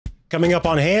Coming up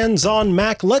on Hands on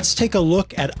Mac, let's take a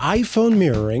look at iPhone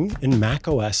mirroring in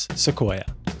macOS Sequoia.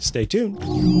 Stay tuned.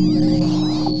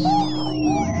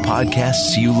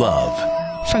 Podcasts you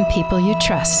love. From people you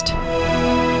trust.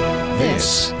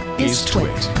 This is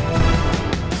TWiT.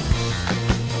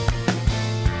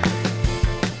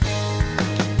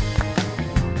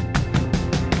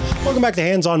 Welcome back to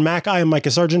Hands on Mac. I am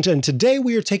Mikah Sargent, and today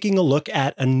we are taking a look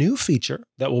at a new feature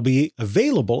that will be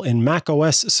available in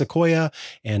macOS Sequoia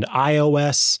and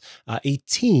iOS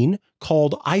 18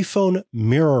 called iPhone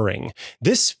mirroring.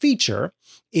 This feature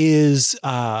is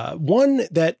one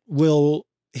that will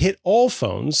hit all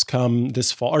phones come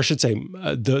this fall, or I should say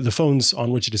the phones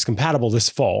on which it is compatible this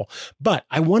fall. But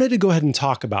I wanted to go ahead and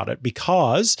talk about it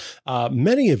because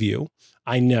many of you,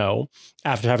 I know,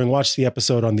 after having watched the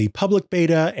episode on the public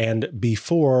beta and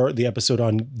before the episode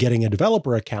on getting a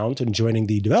developer account and joining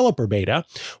the developer beta,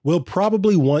 will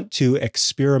probably want to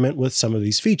experiment with some of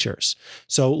these features.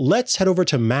 So let's head over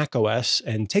to macOS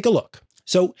and take a look.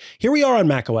 So here we are on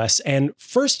macOS, and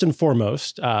first and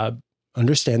foremost,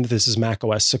 understand that this is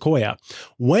macOS Sequoia.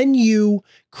 When you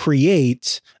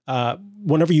create,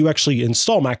 whenever you actually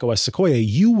install macOS Sequoia,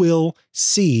 you will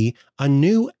see a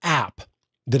new app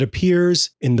that appears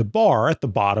in the bar at the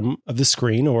bottom of the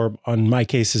screen, or on my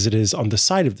case, as it is on the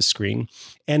side of the screen.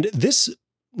 And this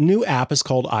new app is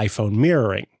called iPhone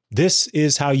mirroring. This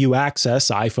is how you access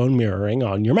iPhone mirroring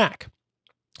on your Mac.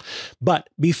 But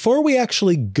before we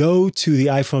actually go to the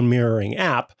iPhone mirroring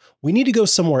app, we need to go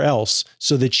somewhere else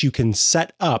so that you can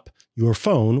set up your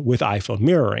phone with iPhone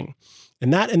mirroring.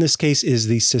 And that, in this case, is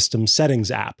the System Settings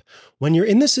app. When you're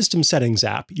in the System Settings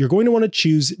app, you're going to want to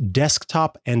choose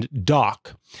Desktop and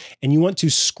Dock. And you want to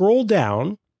scroll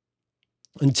down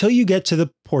until you get to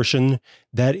the portion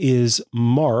that is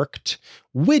marked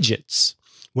Widgets.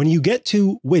 When you get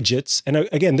to Widgets, and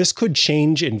again, this could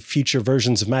change in future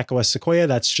versions of macOS Sequoia.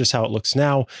 That's just how it looks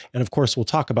now. And of course, we'll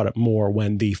talk about it more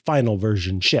when the final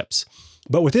version ships.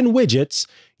 But within Widgets,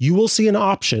 you will see an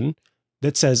option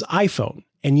that says iPhone.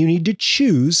 And you need to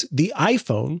choose the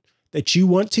iPhone that you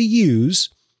want to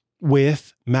use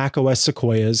with macOS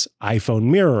Sequoia's iPhone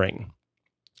mirroring.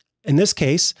 In this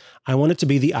case, I want it to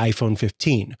be the iPhone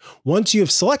 15. Once you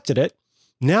have selected it,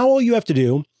 now all you have to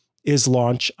do is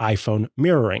launch iPhone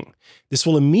mirroring. This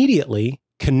will immediately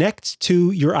connect to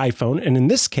your iPhone. And in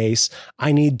this case,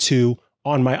 I need to,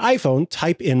 on my iPhone,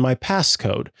 type in my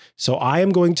passcode. So I am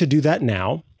going to do that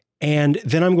now. And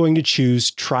then I'm going to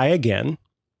choose Try Again.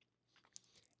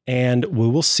 And we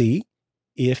will see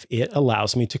if it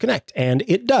allows me to connect. And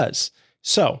it does.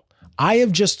 So I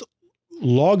have just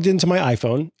logged into my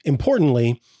iPhone.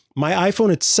 Importantly, my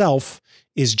iPhone itself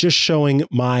is just showing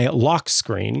my lock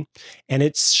screen. And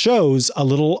it shows a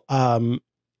little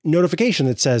notification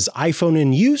that says iPhone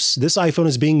in use. This iPhone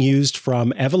is being used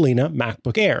from Evelina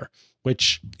MacBook Air,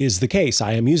 which is the case.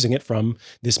 I am using it from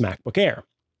this MacBook Air.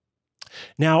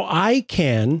 Now I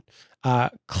can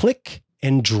click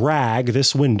and drag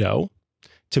this window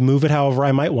to move it however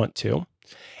I might want to.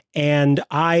 And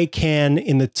I can,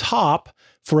 in the top,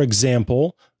 for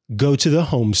example, go to the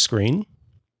home screen.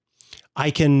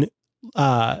 I can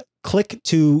click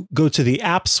to go to the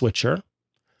app switcher,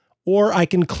 or I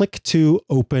can click to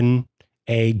open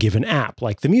a given app,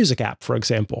 like the music app, for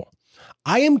example.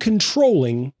 I am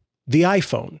controlling the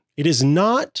iPhone. It is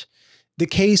not the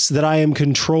case that I am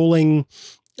controlling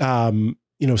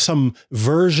some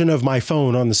version of my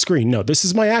phone on the screen. No, this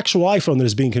is my actual iPhone that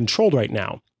is being controlled right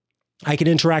now. I can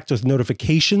interact with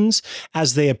notifications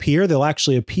as they appear. They'll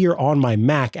actually appear on my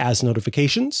Mac as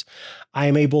notifications. I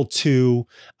am able to,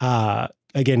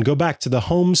 again, go back to the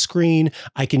home screen.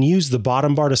 I can use the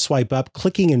bottom bar to swipe up.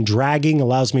 Clicking and dragging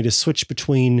allows me to switch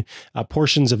between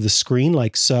portions of the screen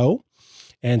like so.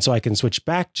 And so I can switch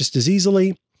back just as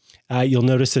easily. You'll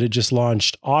notice that it just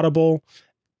launched Audible.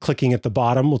 Clicking at the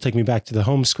bottom will take me back to the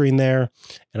home screen there,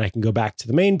 and I can go back to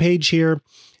the main page here.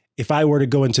 If I were to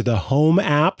go into the home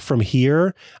app from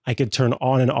here, I could turn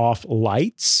on and off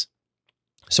lights.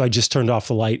 So I just turned off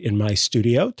the light in my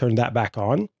studio, turned that back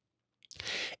on.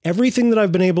 Everything that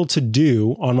I've been able to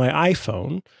do on my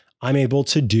iPhone, I'm able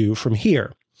to do from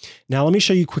here. Now, let me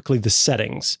show you quickly the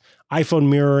settings. iPhone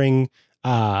mirroring,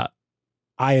 I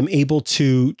am able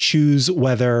to choose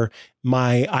whether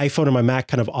my iPhone or my Mac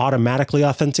kind of automatically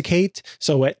authenticate.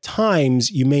 So at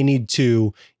times you may need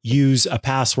to use a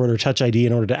password or Touch ID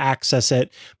in order to access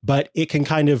it, but it can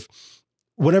kind of,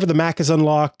 whenever the Mac is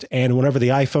unlocked and whenever the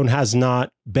iPhone has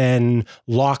not been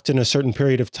locked in a certain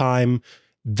period of time,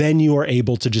 then you are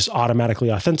able to just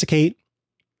automatically authenticate.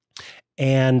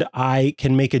 and I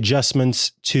can make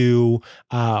adjustments to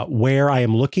where I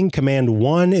am looking. Command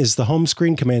 1 is the home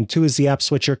screen. Command 2 is the app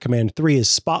switcher. Command 3 is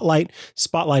Spotlight.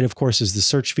 Spotlight, of course, is the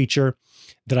search feature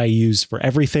that I use for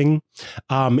everything.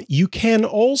 You can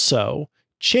also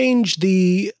change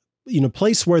the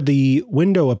place where the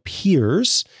window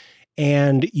appears,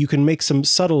 and you can make some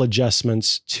subtle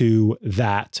adjustments to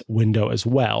that window as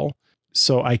well.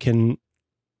 So I can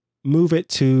move it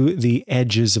to the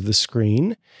edges of the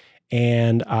screen,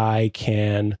 and I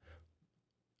can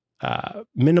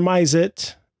minimize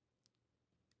it.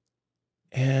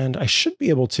 And I should be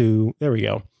able to, there we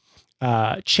go,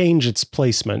 change its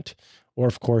placement, or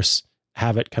of course,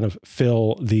 have it kind of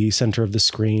fill the center of the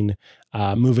screen,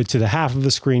 move it to the half of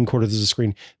the screen, quarters of the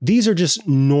screen. These are just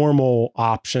normal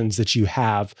options that you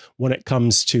have when it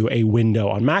comes to a window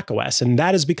on macOS. And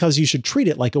that is because you should treat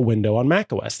it like a window on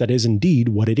macOS. That is indeed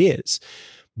what it is.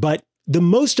 But the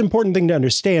most important thing to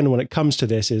understand when it comes to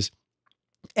this is,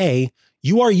 A,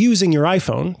 you are using your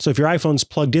iPhone. So if your iPhone's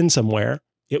plugged in somewhere,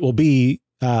 it will be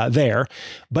there.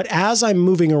 But as I'm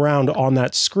moving around on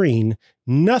that screen,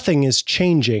 nothing is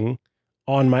changing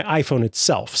on my iPhone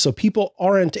itself. So people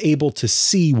aren't able to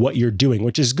see what you're doing,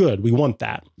 which is good. We want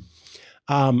that.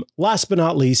 Last but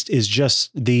not least is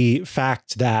just the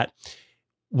fact that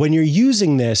when you're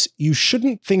using this, you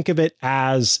shouldn't think of it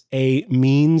as a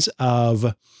means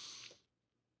of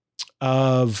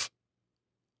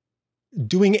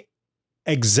doing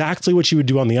exactly what you would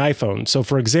do on the iPhone. So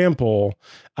for example,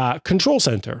 Control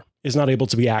Center is not able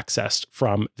to be accessed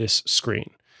from this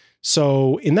screen.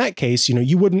 So in that case,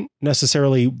 you wouldn't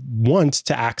necessarily want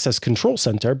to access Control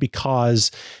Center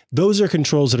because those are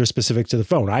controls that are specific to the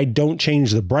phone. I don't change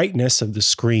the brightness of the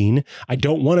screen. I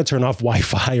don't want to turn off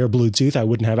Wi-Fi or Bluetooth. I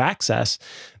wouldn't have access.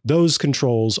 Those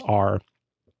controls are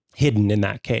hidden in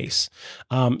that case.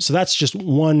 So that's just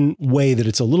one way that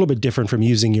it's a little bit different from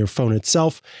using your phone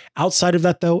itself. Outside of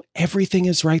that, though, everything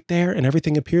is right there and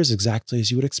everything appears exactly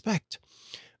as you would expect.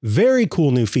 Very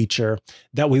cool new feature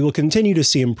that we will continue to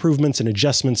see improvements and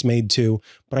adjustments made to,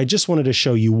 but I just wanted to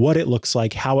show you what it looks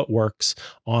like, how it works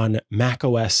on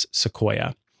macOS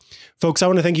Sequoia. Folks, I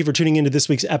want to thank you for tuning into this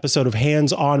week's episode of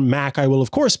Hands on Mac. I will, of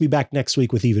course, be back next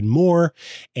week with even more,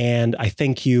 and I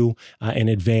thank you in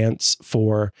advance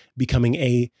for becoming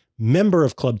a member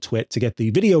of Club TWiT to get the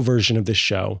video version of this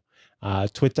show.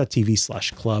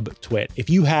 twit.tv/clubtwit. If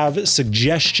you have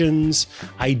suggestions,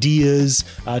 ideas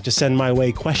to send my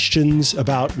way, questions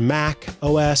about Mac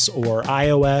OS or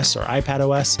iOS or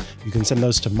iPadOS, you can send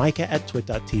those to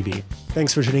Mikah@twit.tv.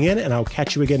 Thanks for tuning in, and I'll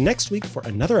catch you again next week for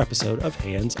another episode of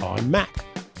Hands on Mac.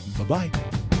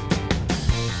 Bye-bye.